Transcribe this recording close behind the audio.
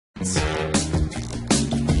Hey,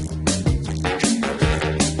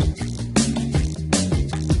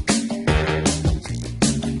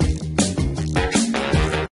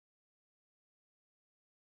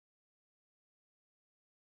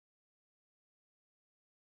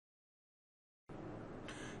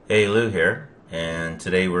 Lou here, and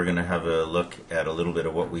today we're going to have a look at a little bit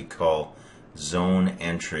of what we call zone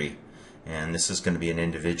entry. And this is going to be an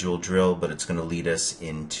individual drill, but it's going to lead us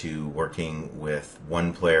into working with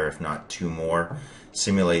one player, if not two more.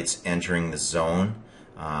 Simulates entering the zone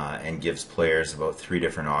and gives players about 3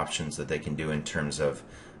 different options that they can do in terms of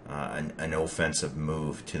an offensive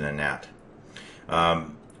move to the net.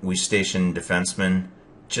 We station defensemen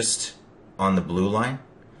just on the blue line,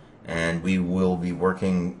 and we will be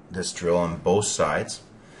working this drill on both sides.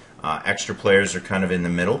 Extra players are kind of in the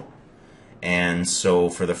middle, and so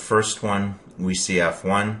for the first one we see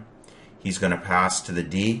F1. He's going to pass to the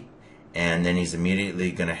D, and then he's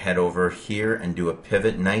immediately going to head over here and do a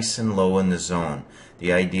pivot nice and low in the zone.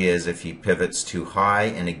 The idea is if he pivots too high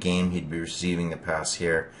in a game, he'd be receiving the pass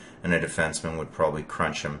here, and a defenseman would probably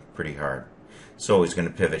crunch him pretty hard. So he's going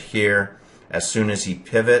to pivot here. As soon as he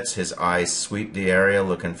pivots, his eyes sweep the area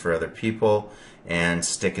looking for other people, and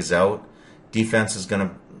stick is out. Defense is going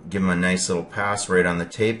to give him a nice little pass right on the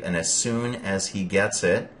tape, and as soon as he gets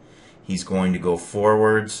it, he's going to go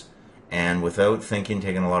forwards, and without thinking,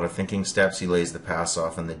 taking a lot of thinking steps, he lays the pass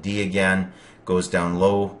off on the D again, goes down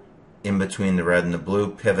low in between the red and the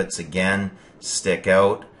blue, pivots again, stick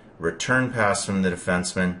out, return pass from the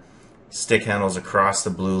defenseman, stick handles across the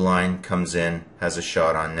blue line, comes in, has a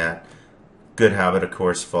shot on net. Good habit, of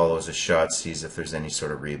course, follows a shot, sees if there's any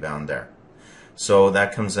sort of rebound there. So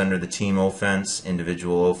that comes under the team offense,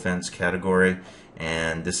 individual offense category,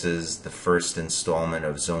 and this is the first installment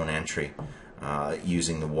of zone entry,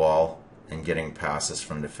 using the wall and getting passes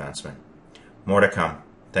from defensemen. More to come.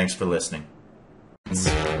 Thanks for listening.